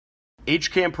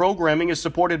HCAM programming is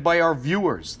supported by our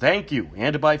viewers, thank you,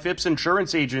 and by Phipps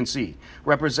Insurance Agency,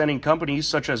 representing companies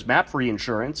such as MapFree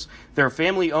Insurance. Their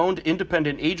family-owned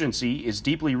independent agency is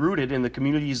deeply rooted in the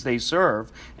communities they serve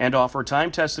and offer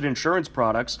time-tested insurance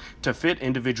products to fit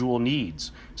individual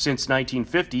needs. Since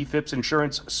 1950, Phipps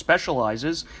Insurance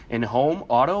specializes in home,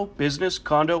 auto, business,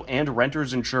 condo, and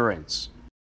renters insurance.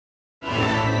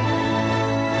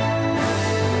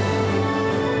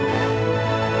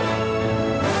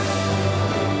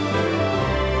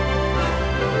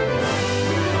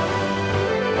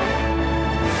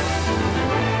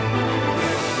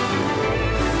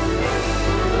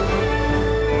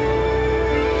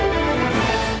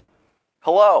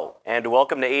 Hello, and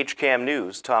welcome to HCAM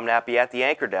News. Tom Nappy at the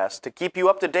anchor desk to keep you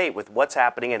up to date with what's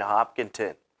happening in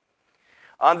Hopkinton.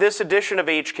 On this edition of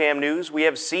HCAM News, we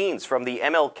have scenes from the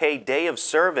MLK Day of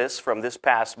Service from this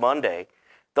past Monday,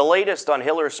 the latest on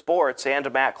Hiller Sports,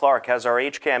 and Matt Clark has our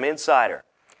HCAM Insider.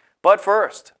 But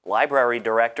first, Library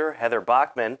Director Heather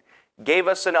Bachman gave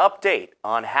us an update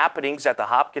on happenings at the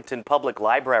Hopkinton Public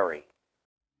Library.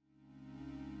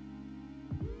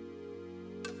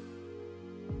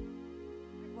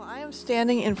 I am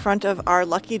standing in front of our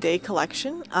Lucky Day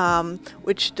collection,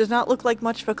 which does not look like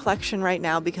much of a collection right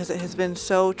now because it has been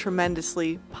so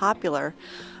tremendously popular.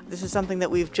 This is something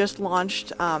that we've just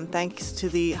launched thanks to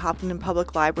the Hopkinton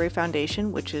Public Library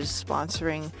Foundation, which is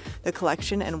sponsoring the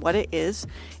collection. And what it is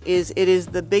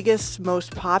the biggest,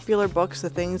 most popular books, the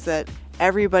things that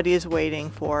everybody is waiting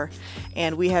for.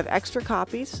 And we have extra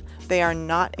copies. They are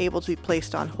not able to be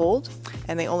placed on hold,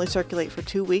 and they only circulate for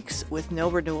 2 weeks with no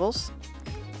renewals.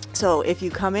 So if you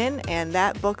come in and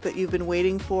that book that you've been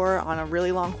waiting for on a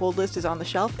really long hold list is on the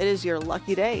shelf, it is your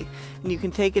lucky day. And you can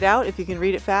take it out if you can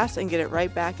read it fast and get it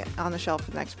right back on the shelf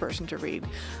for the next person to read.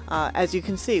 As you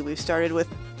can see, we've started with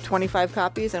 25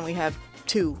 copies and we have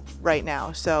 2 right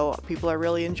now. So people are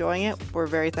really enjoying it. We're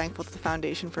very thankful to the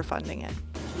foundation for funding it.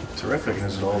 Terrific. And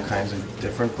is it all kinds of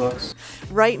different books?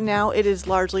 Right now it is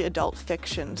largely adult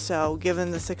fiction, so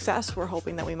given the success, we're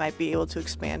hoping that we might be able to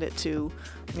expand it to,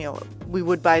 we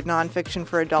would buy nonfiction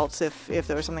for adults if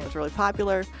there was something that was really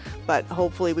popular, but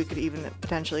hopefully we could even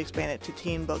potentially expand it to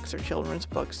teen books or children's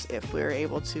books if we're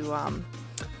able to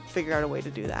figure out a way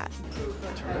to do that.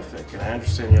 Terrific. And I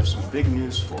understand you have some big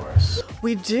news for us.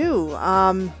 We do.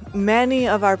 Many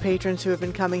of our patrons who have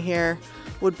been coming here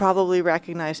would probably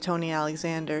recognize Toni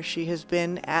Alexander. She has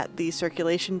been at the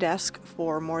circulation desk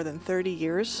for more than 30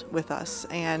 years with us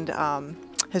and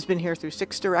has been here through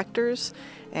 6 directors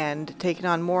and taken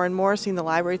on more and more, seen the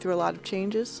library through a lot of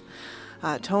changes.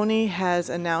 Toni has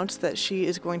announced that she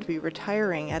is going to be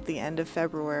retiring at the end of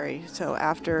February. So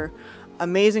after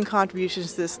amazing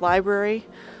contributions to this library,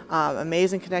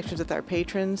 amazing connections with our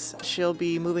patrons, she'll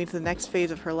be moving to the next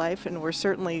phase of her life, and we're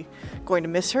certainly going to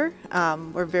miss her.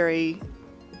 We're very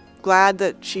glad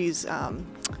that she's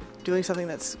doing something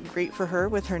that's great for her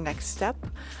with her next step.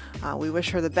 We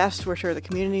wish her the best. We're sure the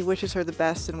community wishes her the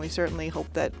best, and we certainly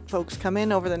hope that folks come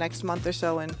in over the next month or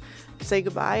so and say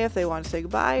goodbye if they want to say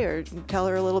goodbye, or tell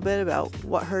her a little bit about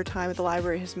what her time at the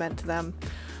library has meant to them.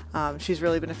 She's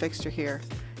really been a fixture here,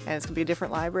 and it's going to be a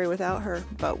different library without her,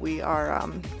 but we are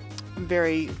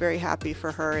very, very happy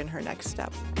for her in her next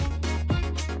step.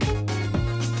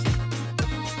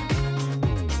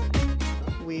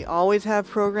 We always have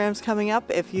programs coming up.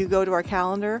 If you go to our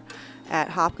calendar at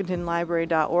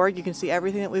hopkintonlibrary.org, you can see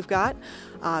everything that we've got.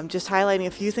 Just highlighting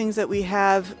a few things that we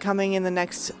have coming in the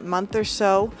next month or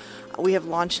so. We have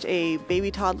launched a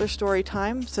baby toddler story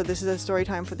time. So this is a story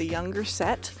time for the younger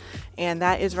set, and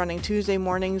that is running Tuesday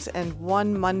mornings and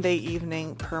 1 Monday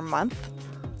evening per month.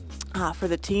 For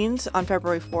the teens, on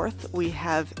February 4th, we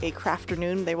have a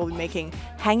crafternoon. They will be making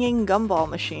hanging gumball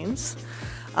machines.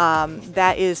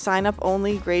 That is sign up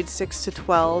only, grades 6 to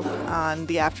 12 on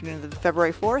the afternoon of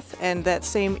February 4th. And that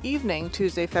same evening,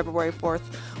 Tuesday, February 4th,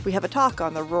 we have a talk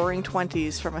on the Roaring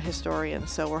Twenties from a historian.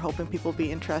 So we're hoping people will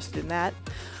be interested in that.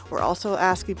 We're also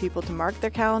asking people to mark their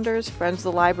calendars. Friends of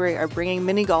the Library are bringing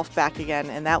mini golf back again,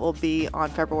 and that will be on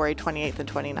February 28th and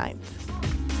 29th.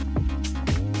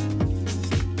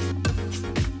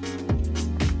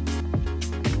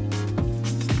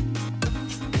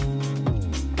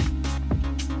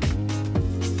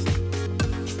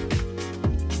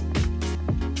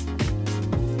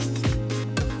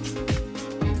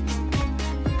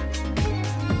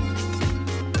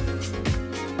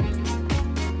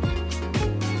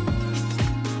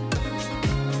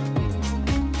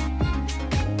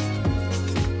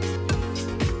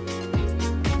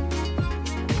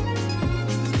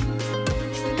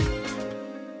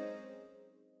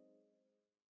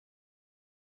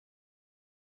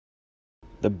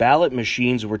 The ballot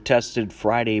machines were tested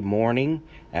Friday morning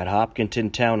at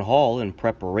Hopkinton Town Hall in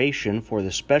preparation for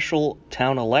the special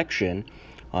town election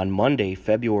on Monday,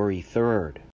 February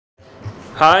 3rd.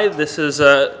 Hi, this is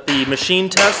the machine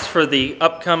test for the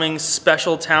upcoming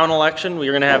special town election.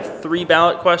 We're going to have 3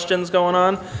 ballot questions going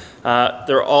on.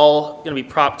 They're all going to be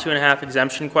Prop 2.5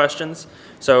 exemption questions.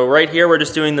 So right here we're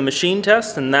just doing the machine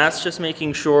test, and that's just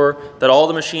making sure that all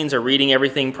the machines are reading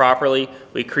everything properly.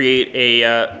 We create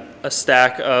a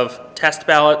stack of test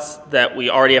ballots that we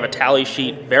already have a tally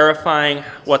sheet verifying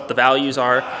what the values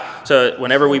are. So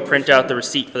whenever we print out the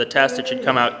receipt for the test, it should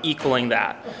come out equaling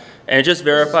that. And it just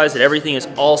verifies that everything is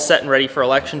all set and ready for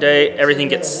election day. Everything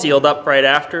gets sealed up right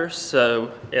after,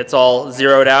 so it's all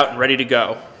zeroed out and ready to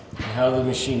go. How are the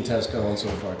machine tests going so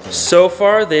far, Tim? So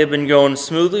far, they've been going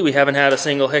smoothly. We haven't had a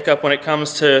single hiccup when it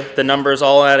comes to the numbers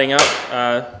all adding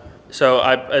up.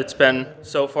 It's been,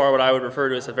 so far, what I would refer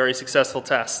to as a very successful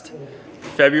test.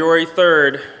 February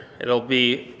 3rd, it'll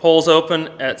be polls open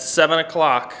at 7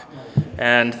 o'clock,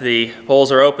 and the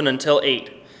polls are open until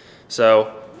 8.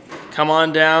 So come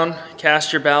on down,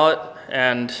 cast your ballot,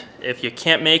 and if you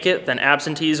can't make it, then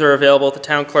absentees are available at the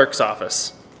town clerk's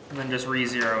office. And then just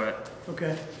re-zero it.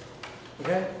 Okay.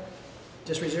 Okay.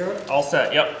 Just re-zero it? All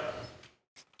set, yep.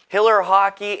 Hiller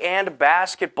hockey and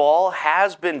basketball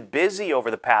has been busy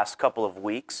over the past couple of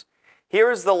weeks.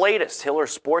 Here is the latest Hiller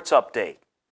sports update.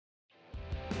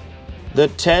 The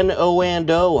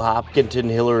 10-0 Hopkinton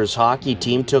Hillers hockey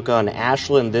team took on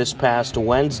Ashland this past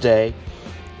Wednesday.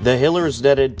 The Hillers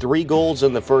netted 3 goals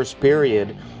in the first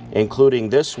period, including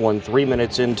this one 3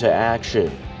 minutes into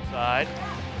action. Side.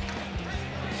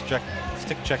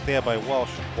 Stick check there by Walsh.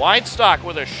 Weinstock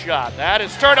with a shot. That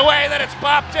is turned away, then it's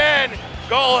popped in.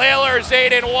 Goal Hillers,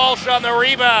 Aiden Walsh on the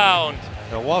rebound.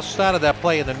 Now, Walsh started that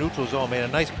play in the neutral zone, made a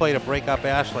nice play to break up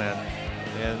Ashland,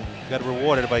 and got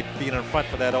rewarded by being in front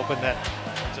for that open net.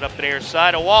 Puts it up to the near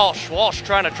side of Walsh. Walsh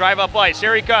trying to drive up ice.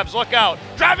 Here he comes, look out.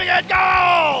 Driving it,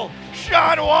 goal!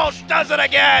 Sean Walsh does it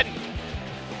again.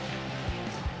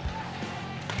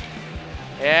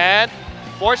 And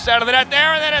forced out of the net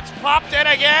there, and then it's popped in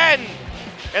again.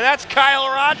 And that's Kyle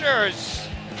Rogers.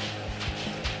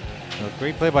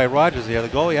 Great play by Rogers there. The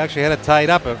goalie actually had it tied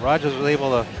up, but Rogers was able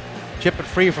to chip it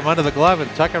free from under the glove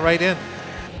and tuck it right in.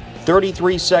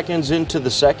 33 seconds into the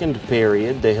second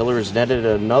period, the Hillers netted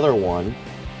another one.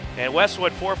 And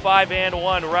Westwood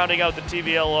 4-5-1 rounding out the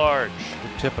TVL large.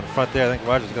 Good chip in front there. I think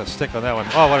Rogers got a stick on that one.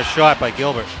 Oh, what a shot by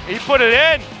Gilbert. He put it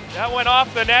in. That went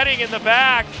off the netting in the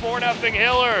back. 4-0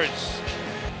 Hillers.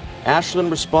 Ashland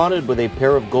responded with a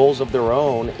pair of goals of their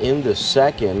own in the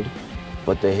second,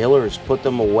 but the Hillers put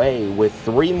them away with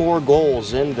 3 more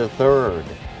goals in the third.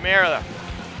 Mira,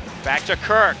 back to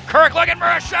Kirk. Kirk looking for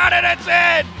a shot, and it's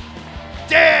in!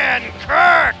 Dan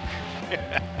Kirk!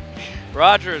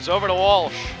 Rogers over to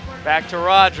Walsh. Back to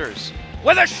Rogers.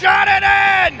 With a shot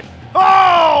and in!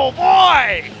 Oh,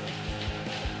 boy!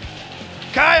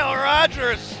 Kyle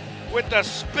Rogers with the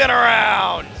spin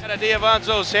around. Out of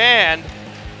Diavanzo's hand.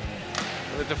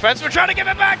 The defenseman trying to give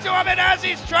it back to him, and as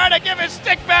he's trying to give his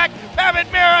stick back,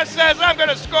 Pavitt Mira says, I'm going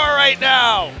to score right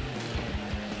now.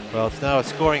 Well, it's now a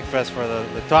scoring fest for the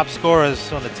top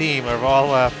scorers on the team are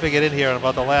all figured in here in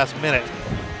about the last minute.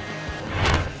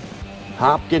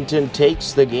 Hopkinton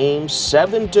takes the game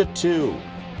 7-2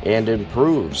 and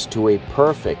improves to a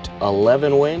perfect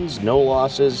 11 wins, no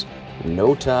losses,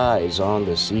 no ties on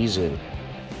the season.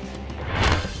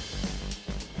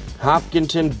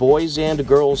 Hopkinton boys and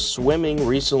girls swimming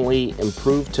recently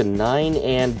improved to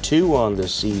 9-2 on the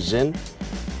season.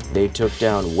 They took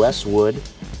down Westwood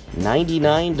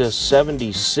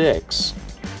 99-76.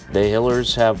 The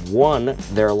Hillers have won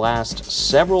their last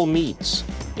several meets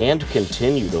and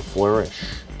continue to flourish.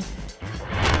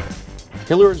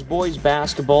 Hillers boys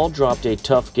basketball dropped a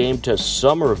tough game to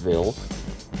Somerville.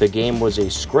 The game was a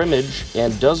scrimmage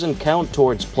and doesn't count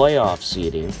towards playoff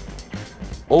seeding.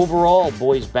 Overall,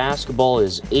 boys basketball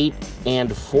is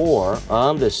 8-4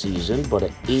 on the season, but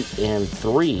at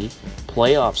 8-3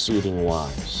 playoff seeding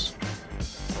wise.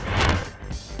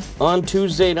 On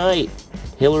Tuesday night,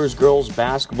 Hillers girls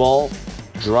basketball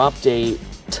dropped a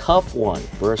tough one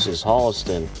versus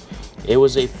Holliston. It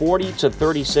was a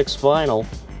 40-36 final.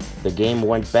 The game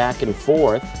went back and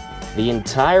forth the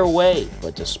entire way,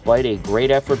 but despite a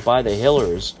great effort by the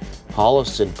Hillers,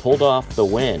 Holliston pulled off the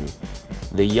win.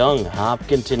 The young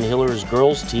Hopkinton Hillers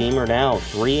girls team are now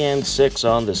 3-6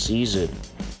 on the season.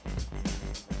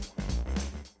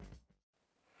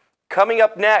 Coming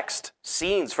up next,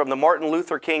 scenes from the Martin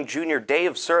Luther King Jr. Day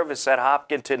of Service at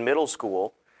Hopkinton Middle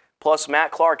School. Plus,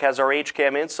 Matt Clark has our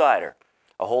HCAM Insider.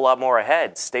 A whole lot more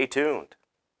ahead. Stay tuned.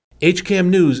 HCAM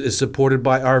News is supported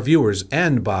by our viewers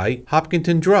and by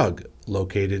Hopkinton Drug,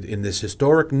 located in this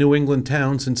historic New England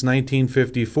town since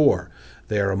 1954.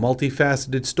 They are a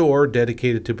multifaceted store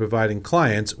dedicated to providing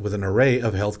clients with an array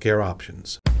of healthcare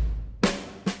options.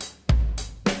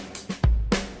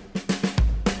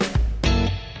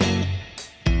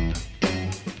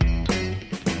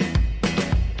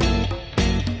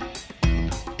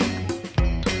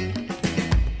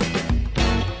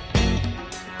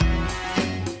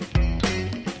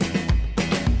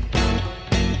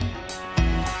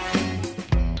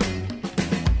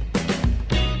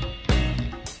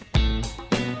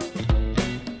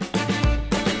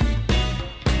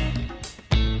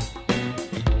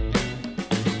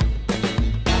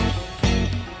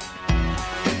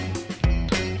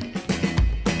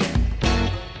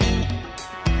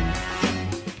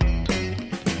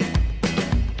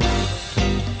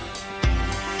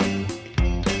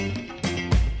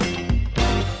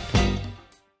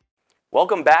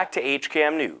 Welcome back to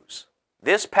HCAM News.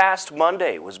 This past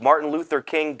Monday was Martin Luther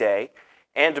King Day,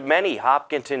 and many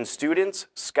Hopkinton students,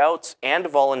 scouts, and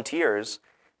volunteers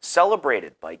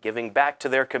celebrated by giving back to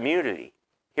their community.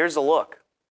 Here's a look.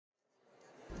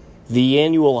 The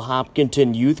annual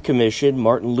Hopkinton Youth Commission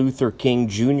Martin Luther King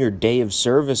Jr. Day of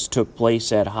Service took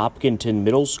place at Hopkinton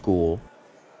Middle School.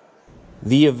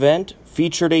 The event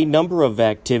featured a number of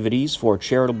activities for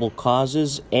charitable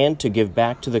causes and to give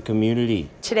back to the community.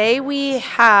 Today we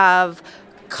have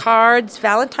cards,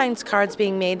 Valentine's cards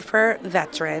being made for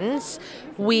veterans.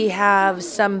 We have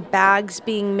some bags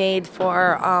being made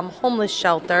for homeless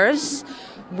shelters.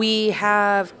 We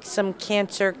have some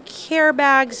cancer care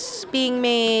bags being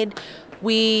made.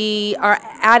 We are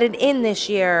added in this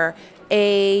year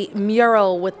a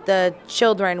mural with the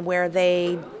children where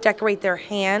they decorate their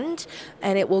hand,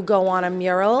 and it will go on a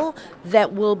mural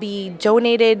that will be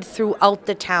donated throughout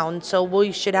the town. So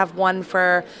we should have one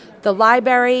for the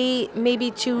library,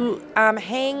 maybe to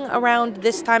hang around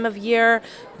this time of year,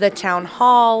 the town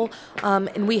hall,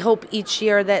 and we hope each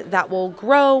year that that will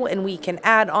grow and we can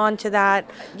add on to that.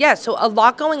 Yeah, so a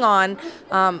lot going on,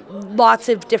 lots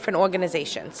of different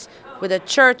organizations with a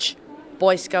church,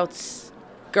 Boy Scouts,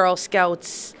 Girl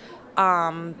Scouts,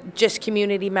 just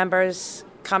community members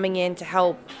coming in to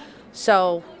help.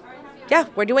 So, yeah,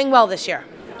 we're doing well this year.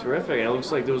 Terrific, and it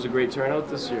looks like there was a great turnout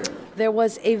this year. There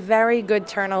was a very good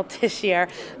turnout this year,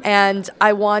 and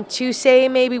I want to say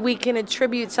maybe we can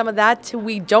attribute some of that to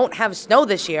we don't have snow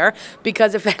this year,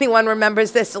 because if anyone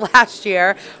remembers this last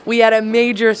year, we had a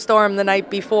major storm the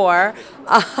night before,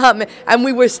 and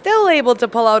we were still able to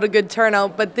pull out a good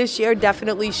turnout, but this year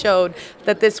definitely showed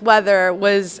that this weather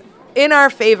was in our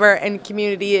favor and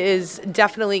community is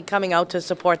definitely coming out to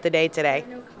support the day today.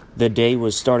 The day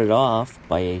was started off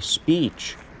by a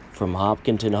speech from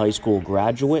Hopkinton High School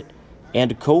graduate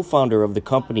and co-founder of the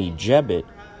company Jebbit,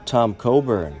 Tom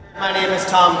Coburn. My name is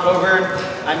Tom Coburn.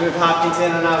 I moved to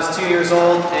Hopkinton when I was 2 years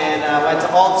old and went to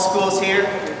all the schools here,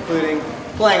 including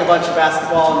playing a bunch of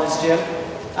basketball in this gym.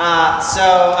 So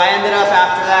I ended up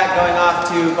after that going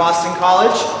off to Boston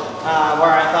College,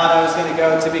 where I thought I was going to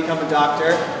go to become a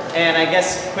doctor. And I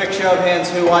guess, quick show of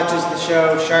hands, who watches the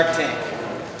show Shark Tank?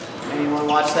 Anyone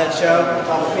watch that show? A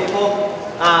couple people?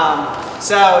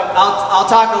 So I'll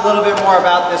talk a little bit more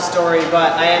about this story,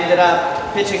 but I ended up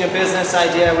pitching a business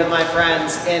idea with my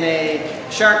friends in a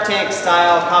Shark Tank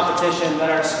style competition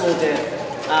that our school did.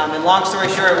 And long story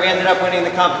short, we ended up winning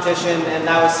the competition, and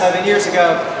that was 7 years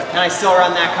ago, and I still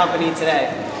run that company today.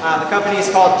 The company is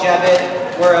called Jebbit.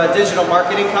 We're a digital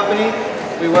marketing company.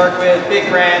 We work with big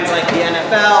brands like the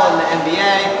NFL and the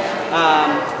NBA.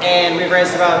 And we've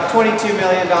raised about $22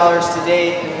 million to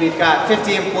date, and we've got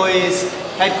 50 employees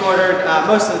headquartered.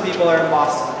 Most of the people are in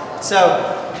Boston. So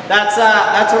that's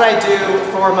what I do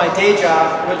for my day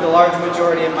job with the large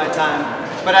majority of my time.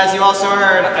 But as you also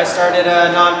heard, I started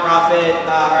a nonprofit,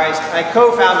 I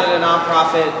co-founded a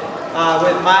nonprofit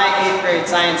with my 8th grade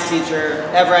science teacher,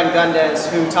 Evren Gundes,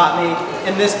 who taught me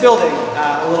in this building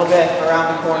a little bit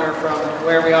around the corner from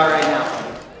where we are right now.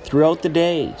 Throughout the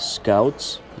day,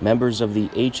 scouts, members of the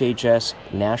HHS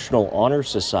National Honor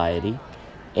Society,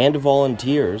 and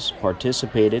volunteers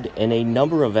participated in a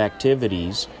number of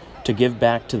activities to give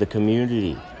back to the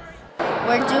community.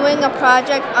 We're doing a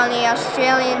project on the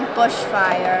Australian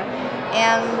bushfire,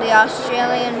 and the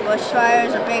Australian bushfire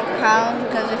is a big problem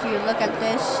because if you look at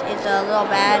this, it's a little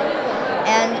bad,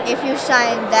 and if you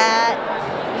sign that,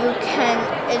 you can,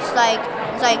 it's like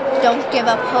don't give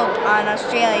up hope on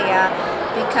Australia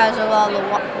because of all the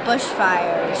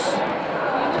bushfires.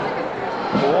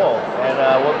 Cool.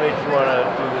 And what made you want to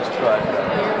do this project?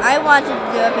 I wanted to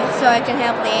do it so I can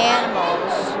help the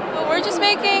animals. Well, we're just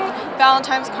making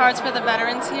Valentine's cards for the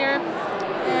veterans here,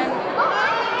 and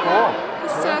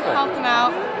just to help them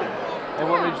out. And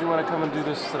what made you want to come and do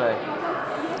this today?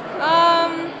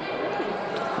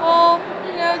 Well,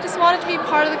 you know, just wanted to be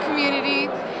part of the community,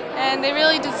 and they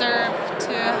really deserve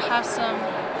to have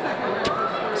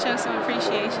show some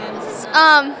appreciation.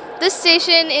 This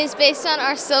station is based on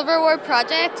our Silver Award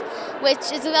project,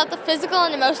 which is about the physical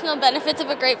and emotional benefits of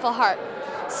a grateful heart.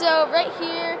 So right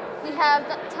here we have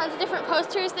tons of different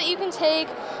posters that you can take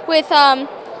with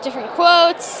different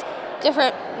quotes,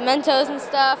 different mementos and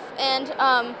stuff, and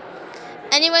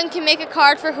anyone can make a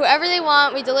card for whoever they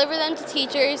want. We deliver them to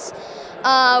teachers.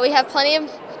 We have plenty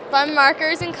of fun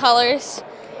markers and colors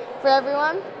for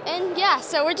everyone. And yeah,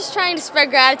 so we're just trying to spread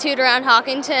gratitude around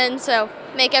Hopkinton, so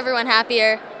make everyone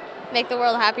happier, make the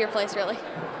world a happier place, really.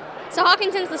 So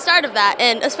Hopkinton's the start of that,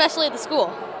 and especially the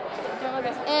school.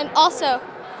 And also,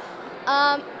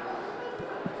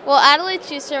 well, Adelaide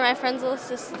Schuster, my friend's little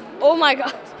sister, oh my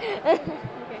gosh.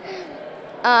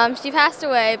 She passed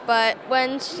away, but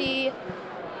when she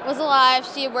was alive,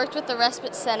 she worked with the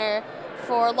Respite Center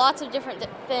for lots of different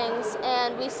things,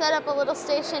 and we set up a little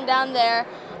station down there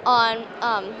on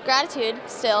gratitude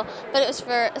still, but it was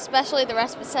for especially the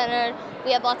Respite Center.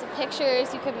 We had lots of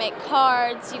pictures, you could make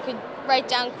cards, you could write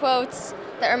down quotes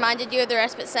that reminded you of the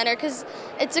Respite Center, because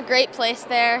it's a great place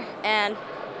there, and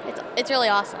it's really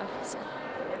awesome. So.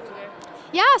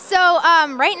 Yeah, so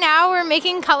right now we're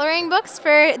making coloring books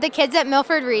for the kids at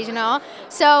Milford Regional.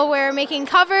 So we're making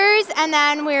covers, and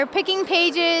then we're picking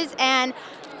pages and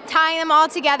tying them all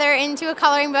together into a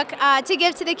coloring book to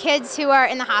give to the kids who are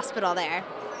in the hospital there.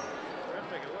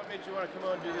 Terrific. And what made you want to come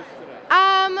out and do this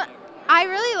today? I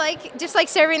really like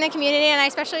serving the community, and I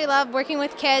especially love working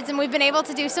with kids, and we've been able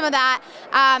to do some of that,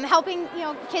 helping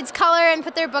kids color and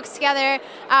put their books together,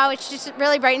 which just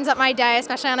really brightens up my day,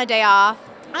 especially on a day off.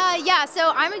 Yeah,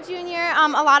 so I'm a junior. A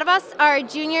lot of us are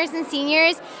juniors and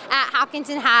seniors at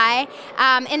Hopkinton High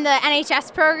in the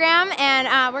NHS program,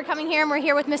 and we're coming here, and we're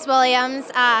here with Miss Williams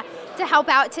to help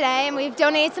out today, and we've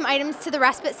donated some items to the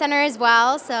Respite Center as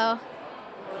well. So.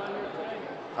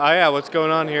 Yeah, what's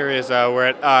going on here is we're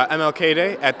at MLK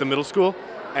Day at the middle school,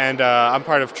 and I'm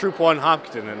part of Troop 1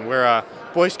 Hopkinton, and we're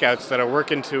Boy Scouts that are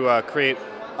working to create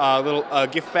little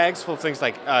gift bags full of things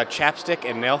like chapstick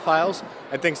and nail files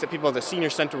and things that people at the senior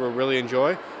center will really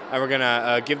enjoy. And we're going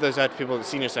to give those out to people at the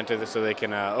senior center so they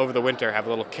can, over the winter, have a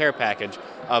little care package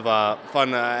of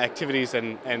fun activities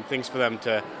and things for them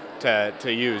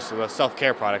to use, so the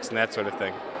self-care products and that sort of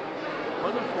thing.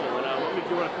 Wonderful. And what made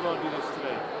you want to come out and do this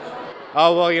today?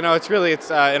 Oh, well,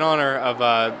 it's in honor of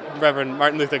Reverend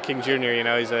Martin Luther King Jr.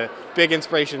 He's a big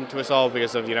inspiration to us all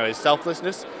because of, his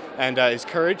selflessness and his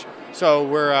courage. So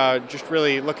we're just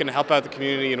really looking to help out the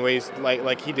community in ways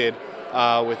like he did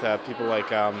with people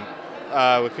like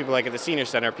at the senior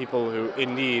center, people who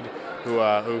in need,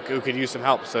 who could use some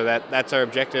help. So that's our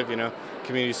objective,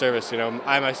 community service.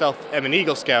 I myself am an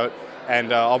Eagle Scout,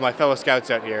 and all my fellow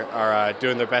Scouts out here are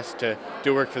doing their best to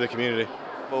do work for the community.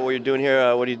 Well, what you're doing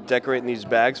here, what are you decorating these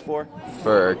bags for?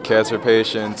 For cancer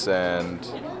patients, and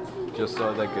just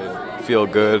so they could feel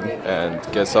good and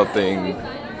get something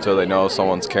so they know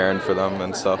someone's caring for them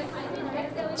and stuff.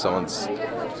 Someone's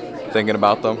thinking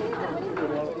about them.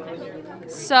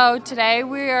 So today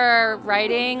we are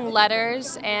writing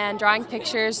letters and drawing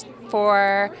pictures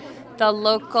for the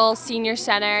local senior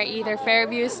center, either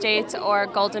Fairview Estates or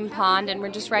Golden Pond, and we're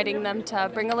just writing them to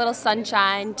bring a little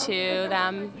sunshine to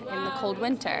them in the cold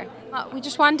winter. We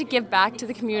just wanted to give back to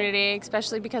the community,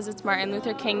 especially because it's Martin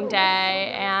Luther King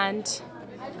Day, and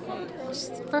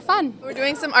just for fun. We're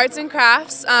doing some arts and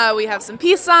crafts. We have some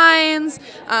peace signs.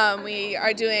 We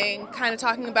are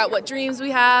talking about what dreams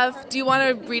we have. Do you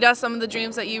want to read us some of the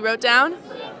dreams that you wrote down?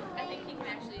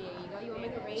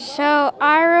 So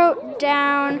I wrote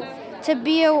down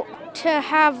to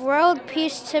have world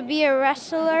peace, to be a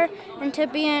wrestler, and to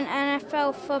be an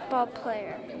NFL football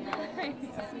player.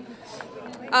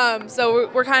 So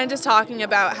we're kind of just talking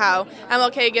about how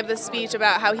MLK gave this speech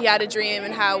about how he had a dream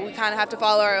and how we kind of have to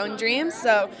follow our own dreams.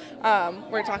 So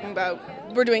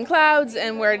we're doing clouds,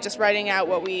 and we're just writing out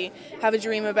what we have a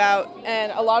dream about.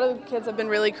 And a lot of the kids have been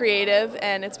really creative,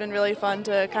 and it's been really fun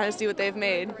to kind of see what they've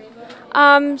made.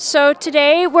 So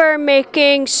today we're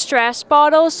making stress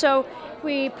bottles. So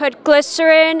we put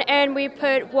glycerin and we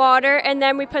put water, and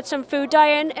then we put some food dye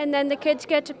in, and then the kids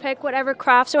get to pick whatever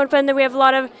crafts they want to put in. Then we have a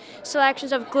lot of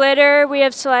selections of glitter. We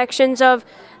have selections of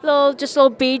little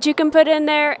beads you can put in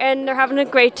there, and they're having a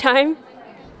great time.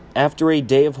 After a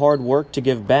day of hard work to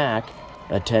give back,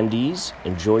 attendees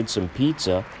enjoyed some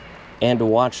pizza and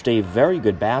watched a very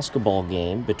good basketball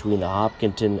game between the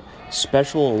Hopkinton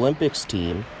Special Olympics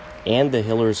team and the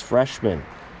Hillers freshmen.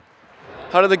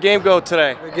 How did the game go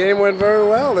today? The game went very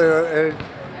well.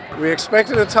 We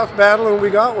expected a tough battle, and we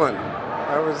got one.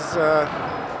 I was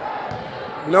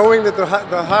knowing that the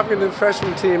Hopkinton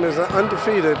freshman team is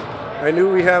undefeated. I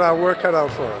knew we had our work cut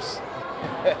out for us.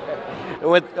 It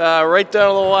went right down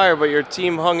to the wire, but your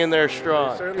team hung in there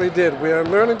strong. We certainly did. We are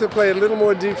learning to play a little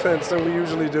more defense than we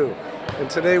usually do, and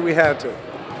today we had to.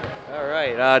 All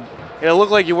right. It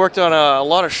looked like you worked on a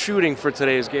lot of shooting for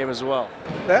today's game as well.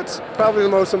 That's probably the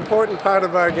most important part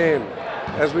of our game.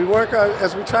 As we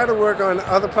try to work on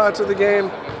other parts of the game,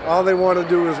 all they want to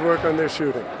do is work on their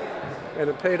shooting, and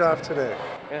it paid off today.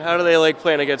 And how do they like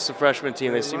playing against the freshman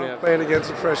team? They seem to have playing against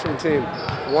the freshman team.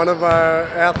 One of our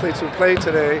athletes who played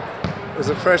today is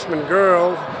a freshman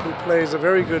girl who plays a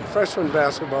very good freshman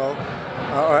basketball,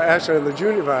 or actually in the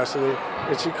junior varsity,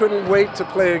 and she couldn't wait to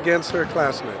play against her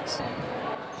classmates.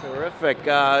 Terrific.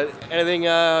 Anything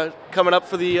coming up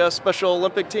for the Special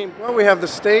Olympic team? Well, we have the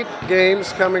state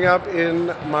games coming up in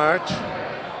March.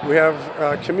 We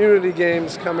have community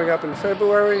games coming up in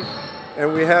February,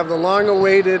 and we have the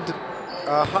long-awaited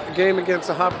game against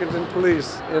the Hopkinton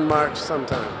Police in March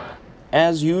sometime.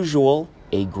 As usual,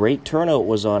 a great turnout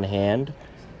was on hand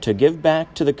to give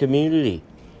back to the community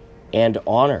and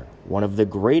honor one of the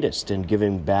greatest in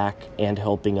giving back and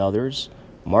helping others,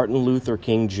 Martin Luther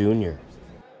King Jr.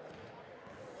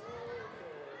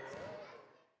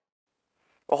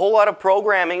 A whole lot of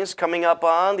programming is coming up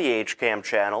on the HCAM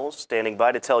channels. Standing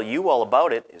by to tell you all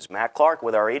about it is Matt Clark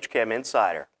with our HCAM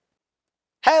Insider.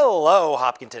 Hello,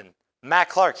 Hopkinton. Matt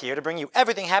Clark here to bring you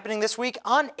everything happening this week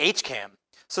on HCAM.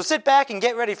 So sit back and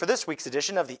get ready for this week's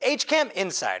edition of the HCAM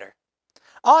Insider.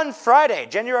 On Friday,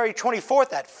 January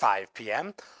 24th at 5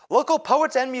 p.m., local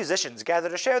poets and musicians gather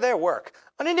to share their work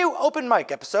on a new open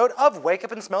mic episode of Wake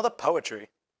Up and Smell the Poetry.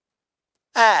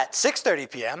 At 6:30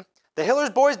 p.m., the Hillers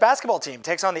boys basketball team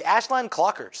takes on the Ashland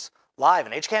Clockers, live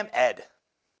in HCAM Ed.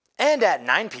 And at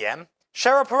 9 p.m.,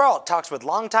 Shara Peralt talks with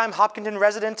longtime Hopkinton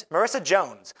resident Marissa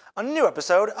Jones on a new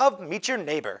episode of Meet Your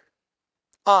Neighbor.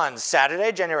 On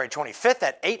Saturday, January 25th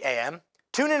at 8 a.m.,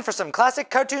 tune in for some classic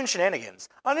cartoon shenanigans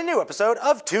on a new episode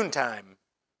of Toon Time.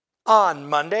 On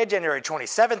Monday, January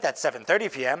 27th at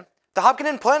 7:30 p.m., the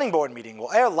Hopkinton Planning Board meeting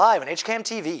will air live on HCAM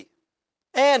TV.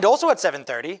 And also at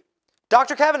 7:30,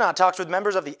 Dr. Kavanaugh talks with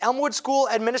members of the Elmwood School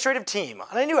Administrative Team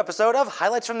on a new episode of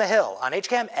Highlights from the Hill on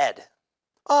HCAM Ed.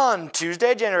 On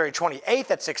Tuesday, January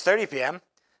 28th at 6:30 p.m.,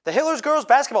 the Hillers girls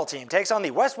basketball team takes on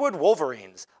the Westwood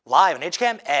Wolverines, live on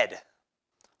HCAM Ed.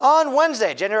 On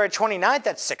Wednesday, January 29th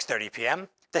at 6:30 p.m.,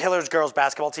 the Hillers girls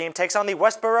basketball team takes on the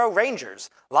Westboro Rangers,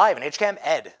 live on HCAM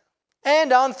Ed.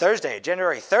 And on Thursday,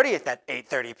 January 30th at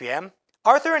 8:30 p.m.,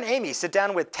 Arthur and Amy sit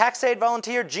down with tax aid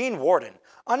volunteer Gene Warden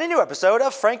on a new episode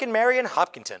of Frank and Mary in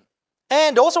Hopkinton.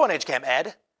 And also on HCAM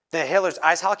Ed, the Hillers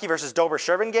ice hockey versus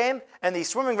Dover-Sherburne game and the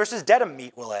swimming versus Dedham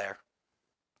meet will air.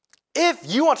 If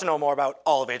you want to know more about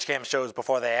all of HCAM's shows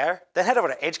before they air, then head over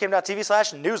to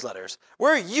hcam.tv/newsletters,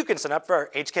 where you can sign up for our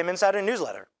HCAM Insider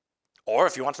newsletter. Or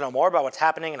if you want to know more about what's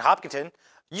happening in Hopkinton,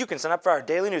 you can sign up for our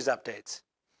daily news updates.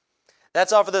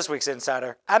 That's all for this week's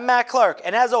Insider. I'm Matt Clark,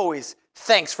 and as always,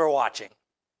 thanks for watching.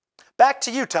 Back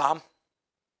to you, Tom.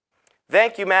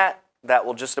 Thank you, Matt. That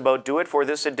will just about do it for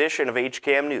this edition of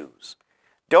HCAM News.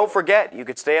 Don't forget, you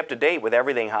can stay up to date with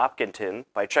everything Hopkinton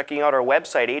by checking out our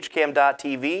website,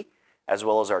 hcam.tv, as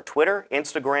well as our Twitter,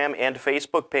 Instagram, and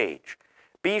Facebook page.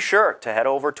 Be sure to head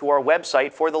over to our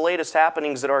website for the latest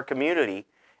happenings in our community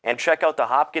and check out the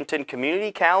Hopkinton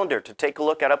Community Calendar to take a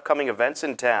look at upcoming events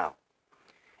in town.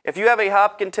 If you have a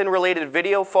Hopkinton-related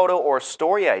video, photo, or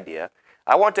story idea,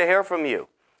 I want to hear from you.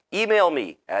 Email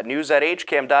me at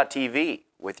news@hcam.tv.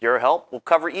 With your help, we'll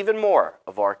cover even more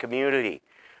of our community.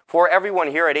 For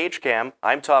everyone here at HCAM,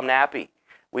 I'm Tom Nappy.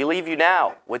 We leave you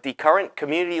now with the current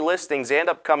community listings and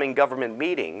upcoming government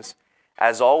meetings.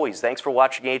 As always, thanks for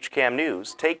watching HCAM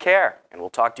News. Take care, and we'll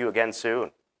talk to you again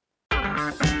soon.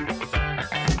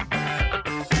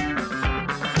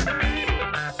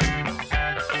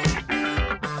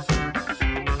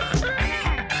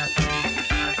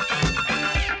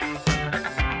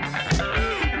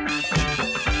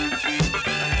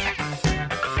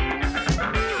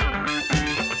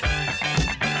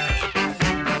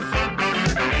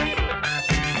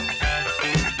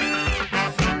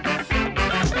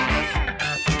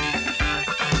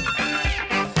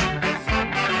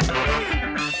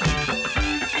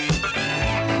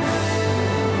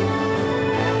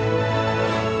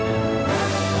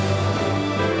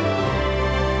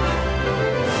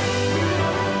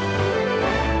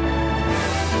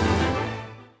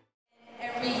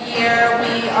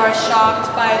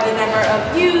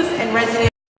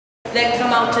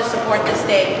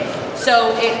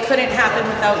 so it couldn't happen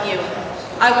without you.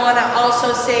 I want to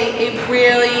also say a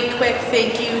really quick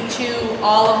thank you to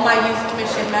all of my Youth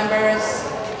Commission members.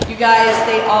 You guys,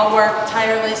 they all worked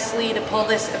tirelessly to pull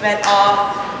this event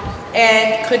off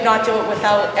and could not do it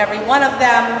without every one of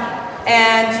them.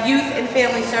 And Youth and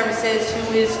Family Services,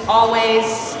 who is always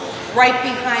right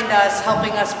behind us,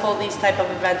 helping us pull these type of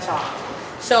events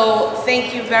off. So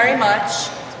thank you very much.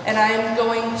 And I'm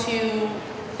going to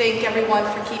thank everyone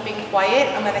for keeping quiet.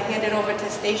 I'm going to hand it over to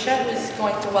Stacia, who's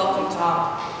going to welcome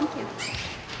Tom. Thank you.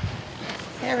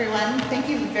 Hey everyone, thank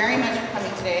you very much for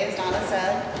coming today, as Donna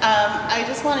said. I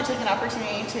just want to take an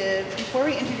opportunity to, before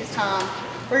we introduce Tom,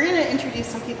 we're going to introduce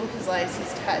some people whose lives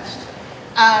he's touched.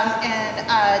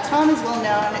 Tom is well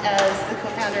known as the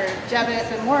co-founder of Jebit,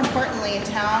 but more importantly in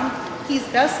town, he's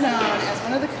best known as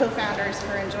one of the co-founders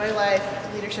for Enjoy Life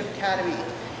Leadership Academy.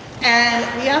 And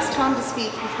we asked Tom to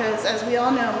speak because, as we all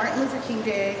know, Martin Luther King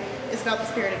Day is about the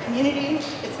spirit of community.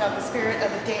 It's about the spirit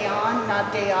of a day on, not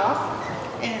a day off.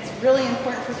 And it's really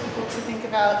important for people to think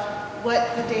about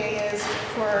what the day is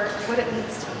for what it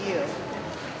means to you.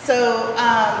 So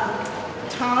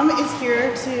Tom is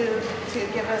here to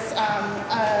give us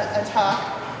a talk.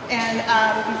 And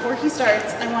before he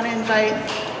starts, I want to invite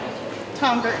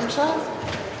Tom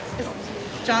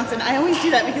Johnson. I always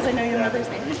do that because I know your mother's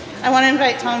name. I want to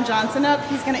invite Tom Johnson up.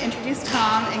 He's going to introduce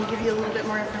Tom and give you a little bit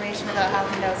more information about how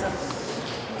he knows him.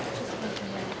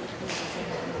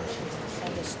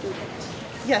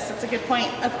 Yes, that's a good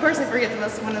point. Of course, I forget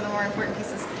one of the more important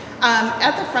pieces.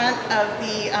 At the front of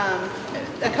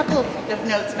a couple of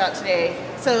notes about today.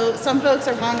 So some folks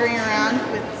are wandering around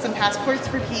with some passports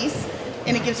for peace,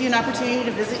 and it gives you an opportunity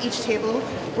to visit each table.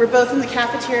 We're both in the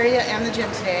cafeteria and the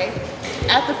gym today.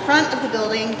 At the front of the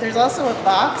building, there's also a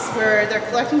box where they're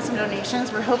collecting some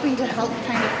donations. We're hoping to help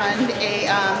kind of fund a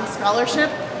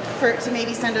scholarship to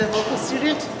maybe send a local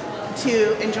student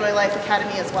to Enjoy Life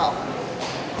Academy as well.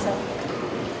 So,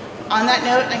 on that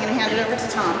note, I'm going to hand it over to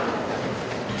Tom.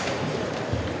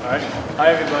 All right. Hi,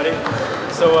 everybody.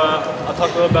 So I'll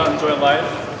talk a little about Enjoy Life.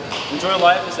 Enjoy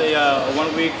Life is a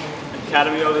one-week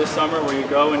academy over the summer where you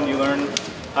go and you learn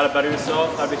how to better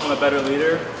yourself, how to become a better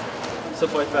leader,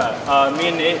 stuff like that. Me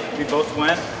and Nate, we both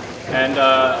went, and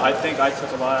I think I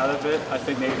took a lot out of it. I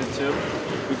think Nate did too.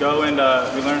 We go and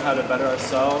we learn how to better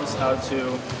ourselves, how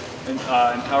to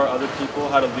empower other people,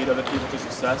 how to lead other people to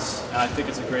success. And I think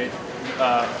it's a great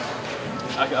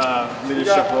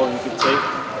leadership role you could take.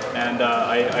 And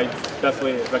I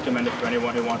definitely recommend it for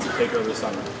anyone who wants to take it over the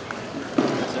summer.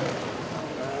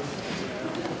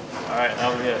 All right,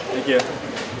 that'll be it. Thank you.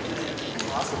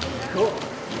 Awesome. Cool.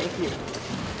 Thank you.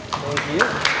 Thank you.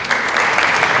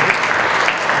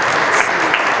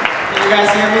 Can you guys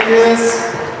hear me through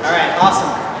this? All right,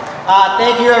 awesome.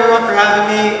 Thank you everyone for having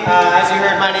me. As you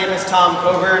heard, my name is Tom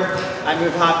Coburn. I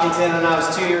moved to Hopkinton when I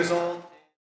was 2 years old.